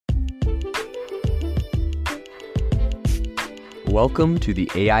Welcome to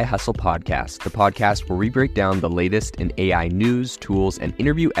the AI Hustle Podcast, the podcast where we break down the latest in AI news, tools, and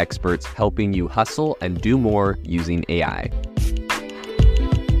interview experts helping you hustle and do more using AI.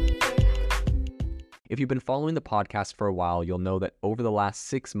 If you've been following the podcast for a while, you'll know that over the last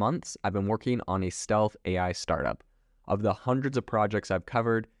 6 months, I've been working on a stealth AI startup. Of the hundreds of projects I've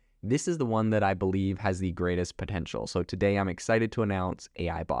covered, this is the one that I believe has the greatest potential. So today I'm excited to announce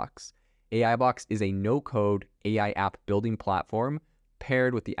AIBox. AIBox is a no-code AI app building platform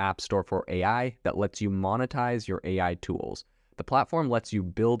paired with the App Store for AI that lets you monetize your AI tools. The platform lets you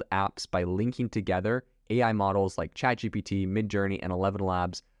build apps by linking together AI models like ChatGPT, Midjourney, and 11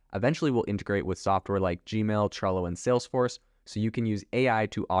 Labs. Eventually will integrate with software like Gmail, Trello, and Salesforce, so you can use AI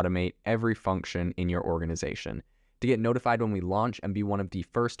to automate every function in your organization. To get notified when we launch and be one of the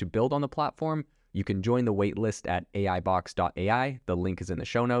first to build on the platform, you can join the waitlist at aibox.ai. The link is in the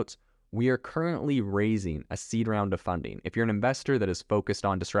show notes. We are currently raising a seed round of funding. If you're an investor that is focused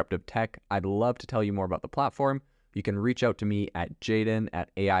on disruptive tech, I'd love to tell you more about the platform. You can reach out to me at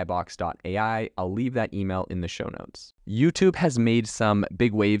jaden@aibox.ai. I'll leave that email in the show notes. YouTube has made some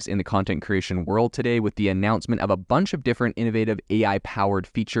big waves in the content creation world today with the announcement of a bunch of different innovative AI-powered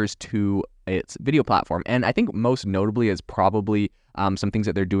features to its video platform. And I think most notably is probably some things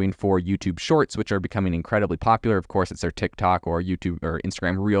that they're doing for YouTube Shorts, which are becoming incredibly popular. Of course, it's their TikTok or YouTube or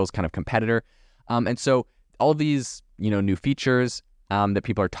Instagram Reels kind of competitor. And so all of these, new features that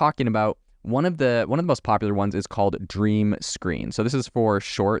people are talking about, one of the most popular ones is called Dream Screen. So this is for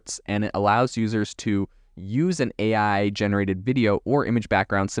Shorts, and it allows users to use an AI-generated video or image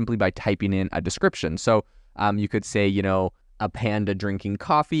background simply by typing in a description. So you could say, a panda drinking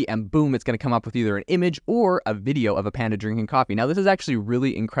coffee, and boom, it's going to come up with either an image or a video of a panda drinking coffee. Now, this is actually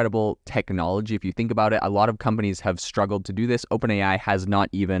really incredible technology. If you think about it, a lot of companies have struggled to do this. OpenAI has not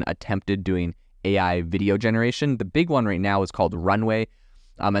even attempted doing AI video generation. The big one right now is called Runway,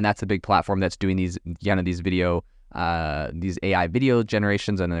 and that's a big platform that's doing these AI video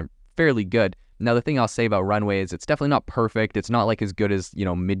generations, and they're fairly good. Now, the thing I'll say about Runway is it's definitely not perfect. It's not like as good as,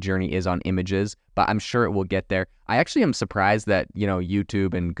 Midjourney is on images, but I'm sure it will get there. I actually am surprised that,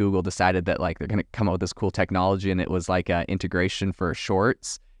 YouTube and Google decided that they're going to come out with this cool technology, and it was like an integration for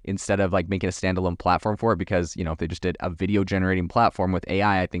Shorts instead of making a standalone platform for it, because, if they just did a video generating platform with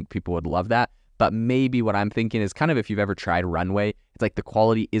AI, I think people would love that. But maybe what I'm thinking is kind of, if you've ever tried Runway, it's like the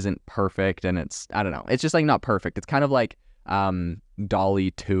quality isn't perfect, and it's just not perfect. It's kind of like Dolly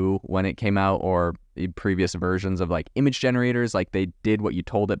 2 when it came out, or previous versions of image generators. They did what you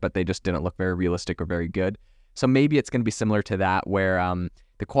told it, but they just didn't look very realistic or very good. So maybe it's going to be similar to that, where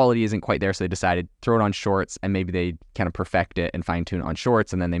the quality isn't quite there, so they decided throw it on Shorts, and maybe they kind of perfect it and fine tune it on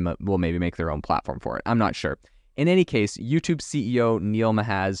Shorts, and then they will maybe make their own platform for it. I'm not sure. In any case, YouTube CEO Neil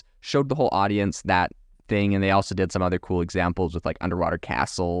Mahaz showed the whole audience that thing, and they also did some other cool examples with underwater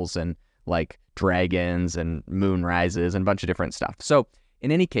castles and dragons and moon rises and a bunch of different stuff. So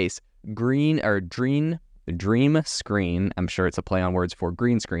in any case, Dream Screen, I'm sure it's a play on words for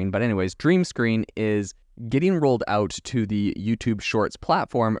green screen, but anyways, Dream Screen is getting rolled out to the YouTube Shorts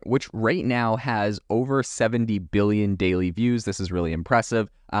platform, which right now has over 70 billion daily views. This is really impressive.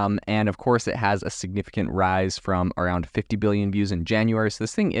 And of course, it has a significant rise from around 50 billion views in January. So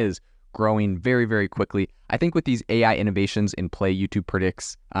this thing is growing very, very quickly. I think with these AI innovations in play, YouTube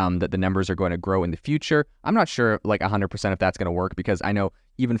predicts that the numbers are going to grow in the future. I'm not sure 100% if that's going to work, because I know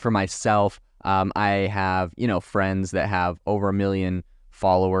even for myself, I have, friends that have over 1 million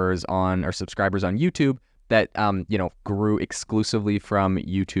followers or subscribers on YouTube that, grew exclusively from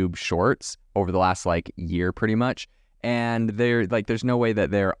YouTube Shorts over the last year pretty much. And they're there's no way that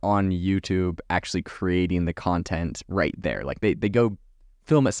they're on YouTube actually creating the content right there. They go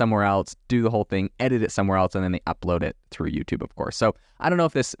film it somewhere else, do the whole thing, edit it somewhere else, and then they upload it through YouTube, of course. So I don't know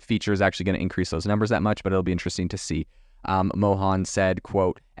if this feature is actually going to increase those numbers that much, but it'll be interesting to see. Mohan said,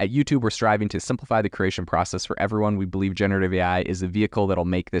 quote, "At YouTube, we're striving to simplify the creation process for everyone. We believe generative AI is the vehicle that'll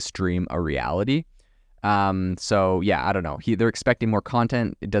make this dream a reality." So yeah, I don't know. They're expecting more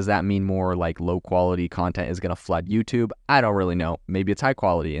content. Does that mean more low quality content is going to flood YouTube? I don't really know. Maybe it's high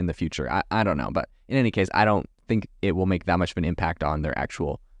quality in the future. I don't know. But in any case, I don't think it will make that much of an impact on their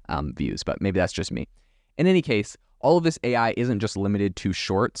actual views, but maybe that's just me. In any case, all of this AI isn't just limited to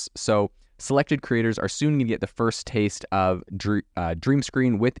Shorts. So selected creators are soon going to get the first taste of Dream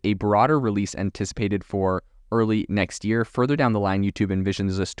Screen, with a broader release anticipated for early next year. Further down the line, YouTube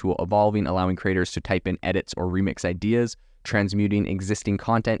envisions this tool evolving, allowing creators to type in edits or remix ideas, transmuting existing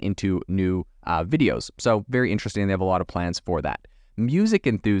content into new videos. So very interesting. They have a lot of plans for that. Music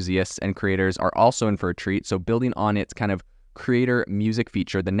enthusiasts and creators are also in for a treat. So building on its kind of creator music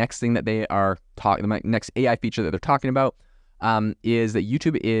feature, the next thing that they are the next AI feature that they're talking about is that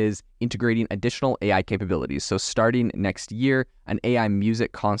YouTube is integrating additional AI capabilities. So starting next year, an AI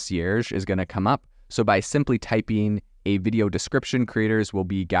music concierge is going to come up. So by simply typing a video description, creators will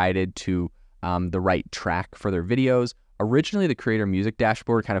be guided to the right track for their videos. Originally, the Creator Music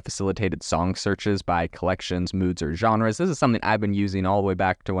Dashboard kind of facilitated song searches by collections, moods, or genres. This is something I've been using all the way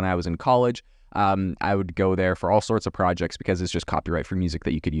back to when I was in college. I would go there for all sorts of projects because it's just copyright-free music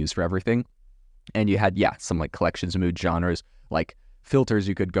that you could use for everything. And you had, some like collections, mood, genres, like filters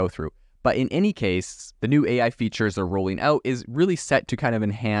you could go through. But in any case, the new AI features they're rolling out is really set to kind of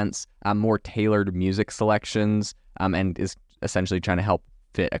enhance more tailored music selections and is essentially trying to help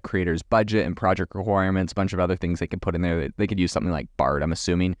fit a creator's budget and project requirements, a bunch of other things they can put in there. They could use something like Bard, I'm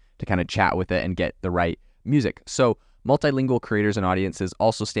assuming, to kind of chat with it and get the right music. So multilingual creators and audiences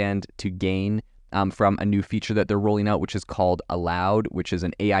also stand to gain from a new feature that they're rolling out, which is called Aloud, which is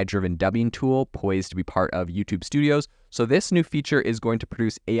an AI-driven dubbing tool poised to be part of YouTube Studios. So this new feature is going to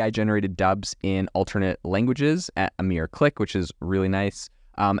produce AI-generated dubs in alternate languages at a mere click, which is really nice.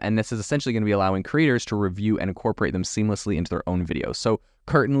 And this is essentially going to be allowing creators to review and incorporate them seamlessly into their own videos. So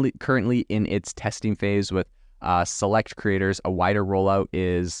currently in its testing phase with select creators, a wider rollout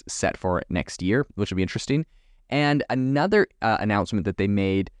is set for next year, which will be interesting. And another announcement that they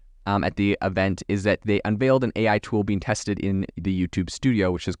made at the event is that they unveiled an AI tool being tested in the YouTube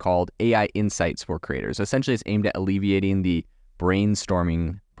Studio, which is called AI Insights for Creators. Essentially, it's aimed at alleviating the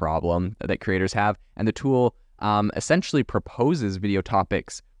brainstorming problem that creators have. And the tool essentially proposes video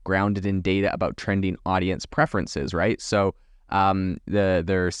topics grounded in data about trending audience preferences, right? So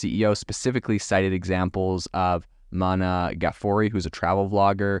their CEO specifically cited examples of Mana Ghaffori, who's a travel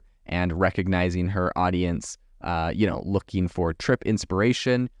vlogger, and recognizing her audience, looking for trip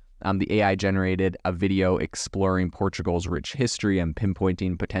inspiration. The AI generated a video exploring Portugal's rich history and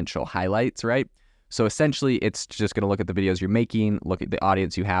pinpointing potential highlights, right? So essentially, it's just going to look at the videos you're making, look at the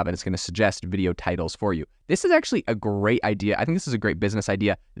audience you have, and it's going to suggest video titles for you. This is actually a great idea. I think this is a great business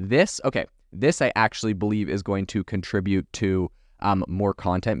idea. This I actually believe is going to contribute to more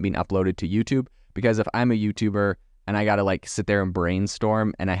content being uploaded to YouTube, because if I'm a YouTuber and I got to sit there and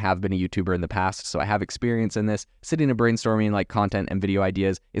brainstorm, and I have been a YouTuber in the past, so I have experience in this, sitting and brainstorming content and video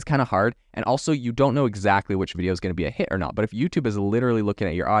ideas is kind of hard. And also, you don't know exactly which video is going to be a hit or not. But if YouTube is literally looking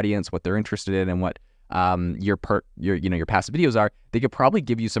at your audience, what they're interested in, and what your past videos are, they could probably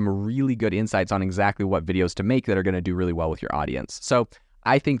give you some really good insights on exactly what videos to make that are going to do really well with your audience. So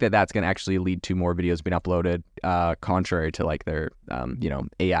I think that that's going to actually lead to more videos being uploaded, contrary to their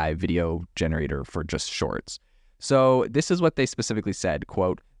AI video generator for just shorts. So this is what they specifically said,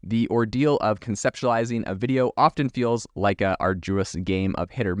 quote, "The ordeal of conceptualizing a video often feels like an arduous game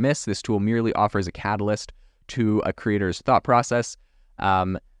of hit or miss. This tool merely offers a catalyst to a creator's thought process.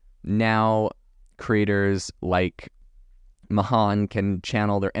 Now creators like Mahan can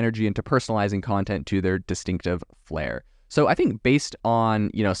channel their energy into personalizing content to their distinctive flair." So I think based on,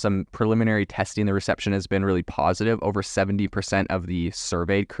 some preliminary testing, the reception has been really positive. Over 70% of the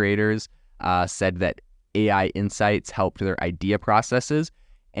surveyed creators said that AI Insights helped their idea processes,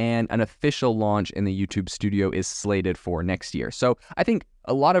 and an official launch in the YouTube Studio is slated for next year. So I think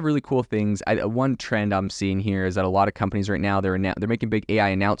a lot of really cool things. One trend I'm seeing here is that a lot of companies right now, they're making big AI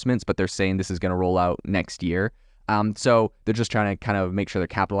announcements, but they're saying this is going to roll out next year. So they're just trying to kind of make sure they're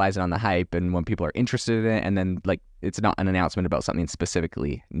capitalizing on the hype and when people are interested in it, and then it's not an announcement about something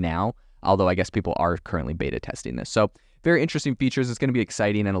specifically now, although I guess people are currently beta testing this. So very interesting features. It's going to be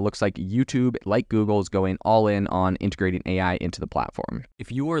exciting, and it looks like YouTube, like Google, is going all in on integrating AI into the platform.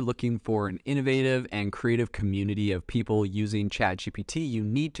 If you are looking for an innovative and creative community of people using ChatGPT, you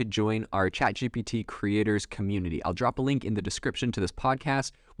need to join our ChatGPT creators community. I'll drop a link in the description to this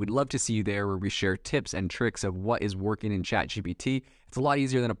podcast. We'd love to see you there, where we share tips and tricks of what is working in ChatGPT. It's a lot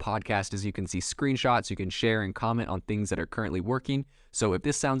easier than a podcast, as you can see screenshots, you can share and comment on things that are currently working. So if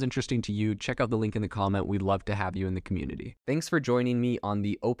this sounds interesting to you, check out the link in the comment. We'd love to have you in the community. Thanks for joining me on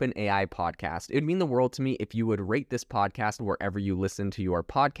the OpenAI podcast. It would mean the world to me if you would rate this podcast wherever you listen to your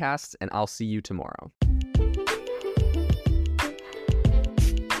podcasts, and I'll see you tomorrow.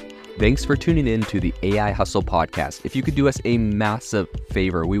 Thanks for tuning in to the AI Hustle podcast. If you could do us a massive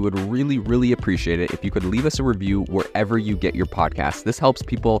favor, we would really, really appreciate it if you could leave us a review wherever you get your podcasts. This helps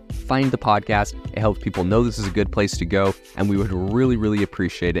people find the podcast. It helps people know this is a good place to go. And we would really, really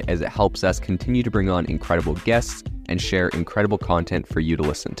appreciate it, as it helps us continue to bring on incredible guests and share incredible content for you to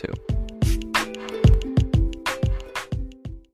listen to.